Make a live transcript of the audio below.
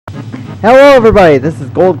Hello everybody, this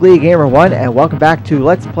is Gold Glee Gamer 1 and welcome back to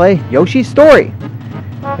Let's Play Yoshi's Story.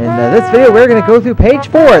 In this video we're going to go through page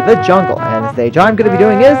 4, the jungle, and the stage I'm going to be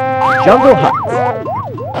doing is Jungle Huts.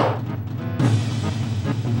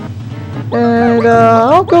 And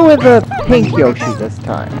I'll go with the pink Yoshi this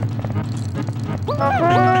time.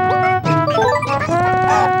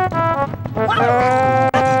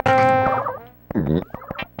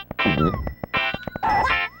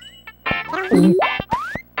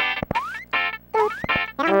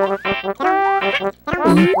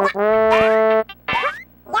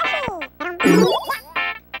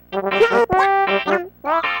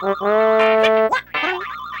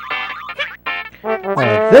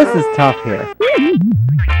 This is tough here.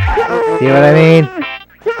 See what I mean?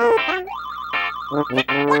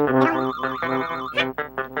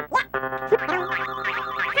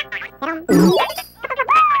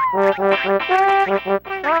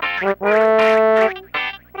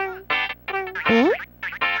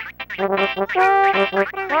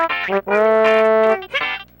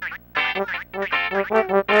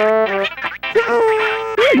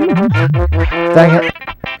 Dang it.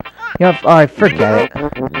 You know, I forget it.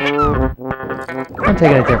 I'm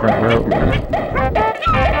taking a different route.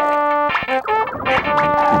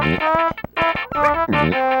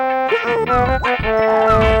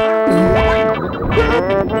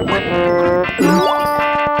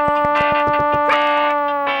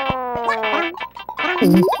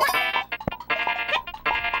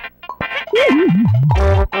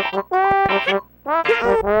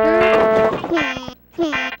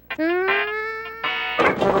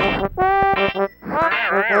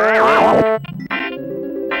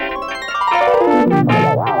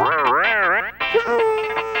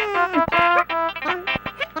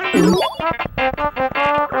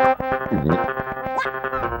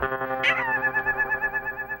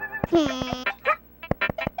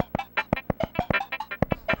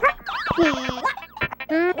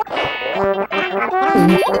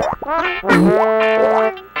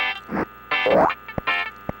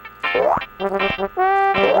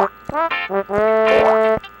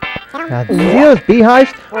 Now, see those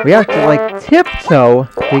beehives? We have to, like, tiptoe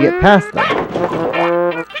to get past them.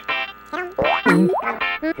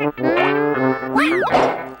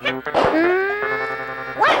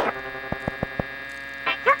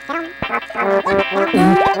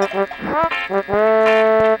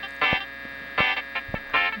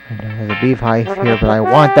 I know there's a beehive here, but I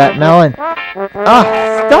want that melon. Ah,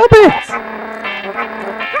 stop it!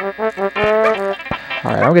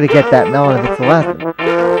 Alright, I'm gonna get that melon if it's the last one.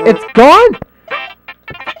 It's gone?!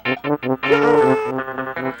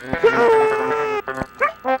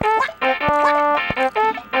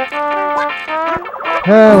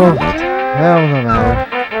 Oh, hell no matter.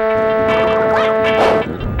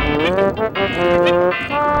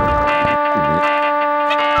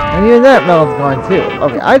 And even that melon's gone too.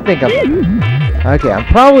 Okay, I think I'm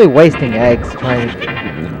probably wasting eggs trying to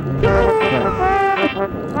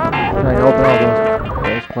open all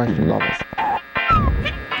those question bubbles.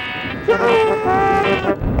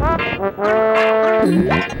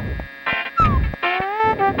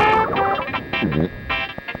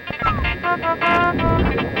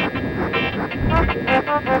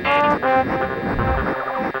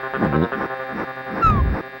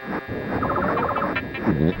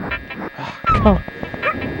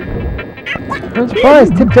 I'm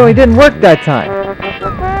surprised tiptoeing didn't work that time.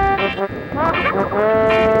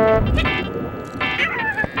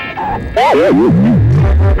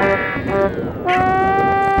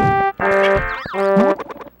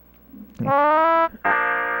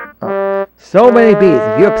 So many bees.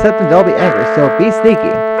 If you upset them, they'll be angry, so be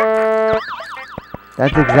sneaky.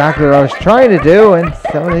 That's exactly what I was trying to do, and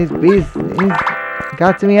some of these bees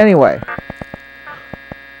got to me anyway.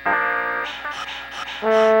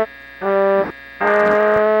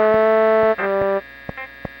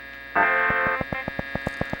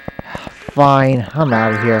 Fine, I'm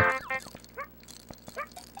out of here.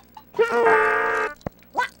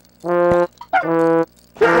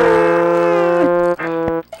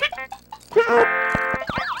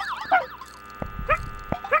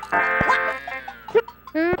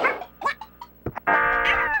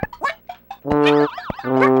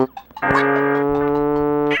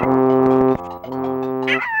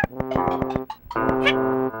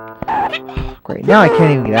 Great, now I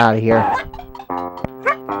can't even get out of here.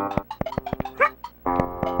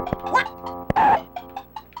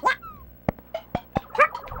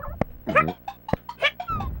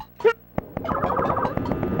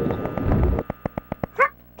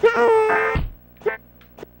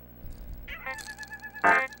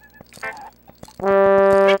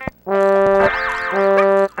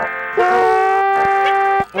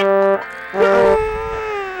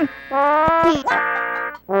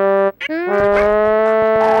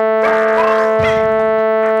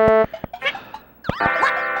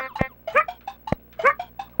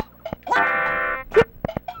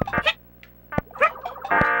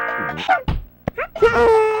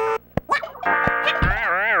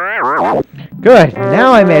 Good,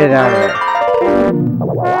 now I made it out of there.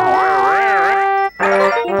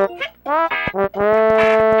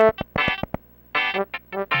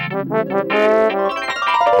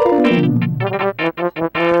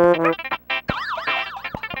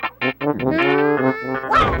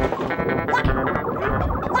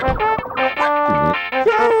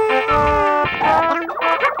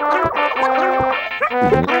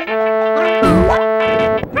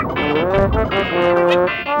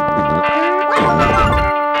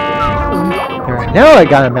 Now I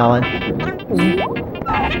got a melon.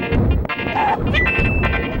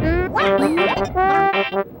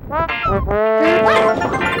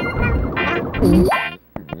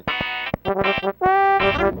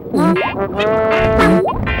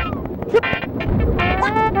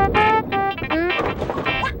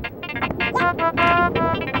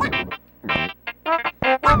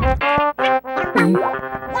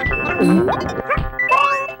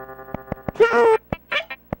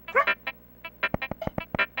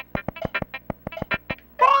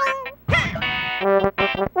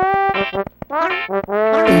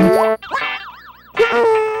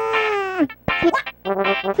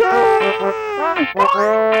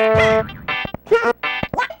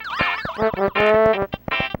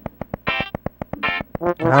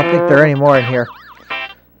 I don't think there are any more in here.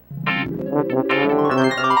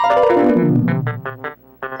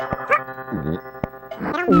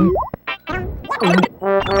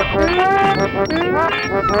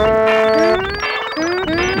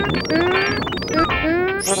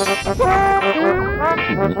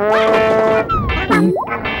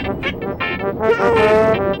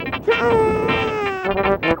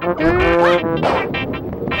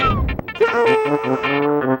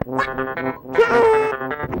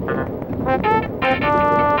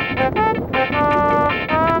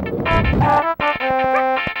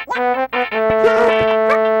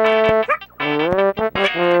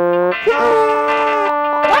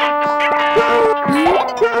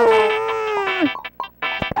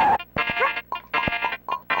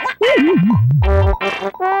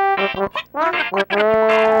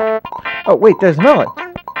 Oh, wait, there's a melon.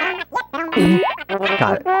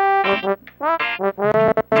 Got it.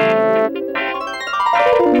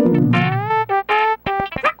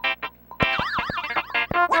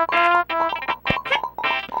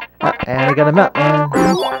 And I got a melon.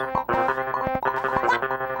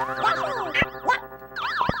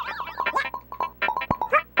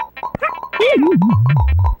 2.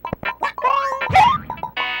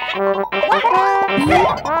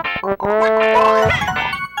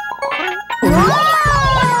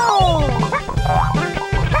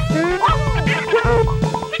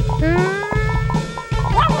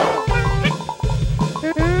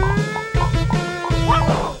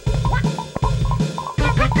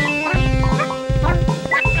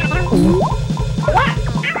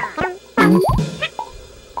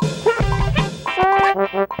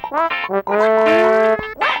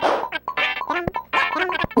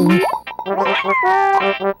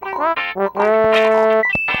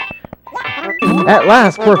 At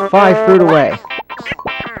last, we're 5 fruit away.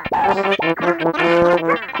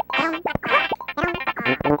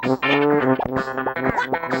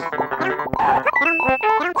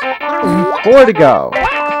 Four to go.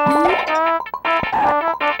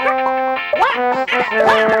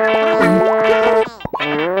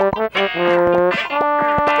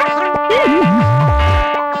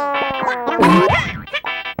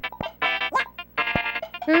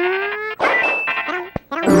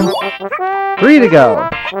 Three to go.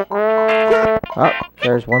 Oh,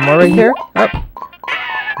 there's one more right here. Oh.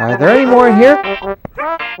 Are there any more in here?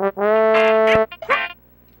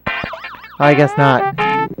 I guess not.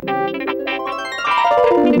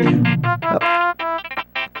 Oh.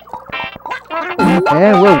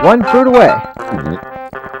 And we're 1 fruit away.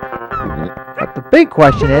 But the big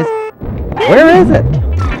question is, where is it?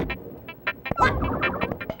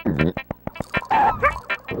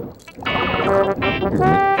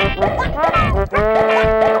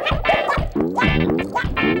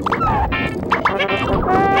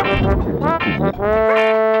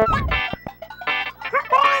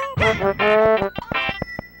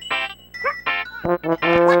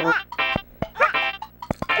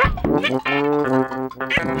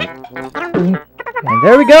 And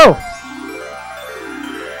there we go.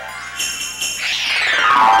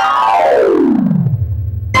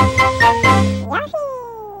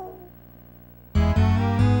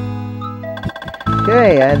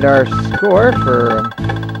 Okay, and our score for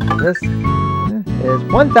this is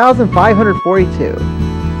 1,542.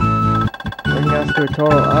 Bringing us to a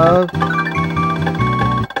total of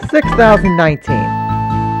 6,019.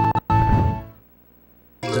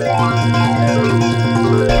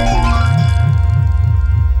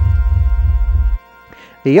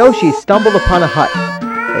 The Yoshis stumbled upon a hut.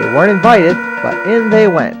 They weren't invited, but in they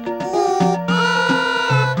went.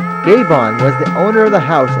 Gabon was the owner of the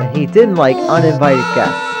house, and he didn't like uninvited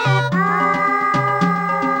guests.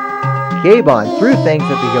 Gabon threw things at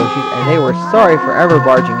the Yoshis, and they were sorry for ever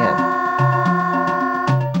barging in.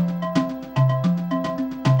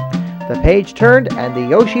 The page turned, and the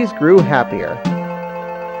Yoshis grew happier.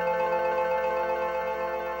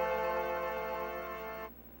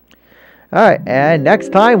 Alright, and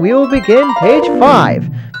next time we will begin page 5.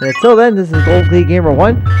 And until then, this is Gold Key Gamer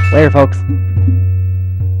 1. Later, folks.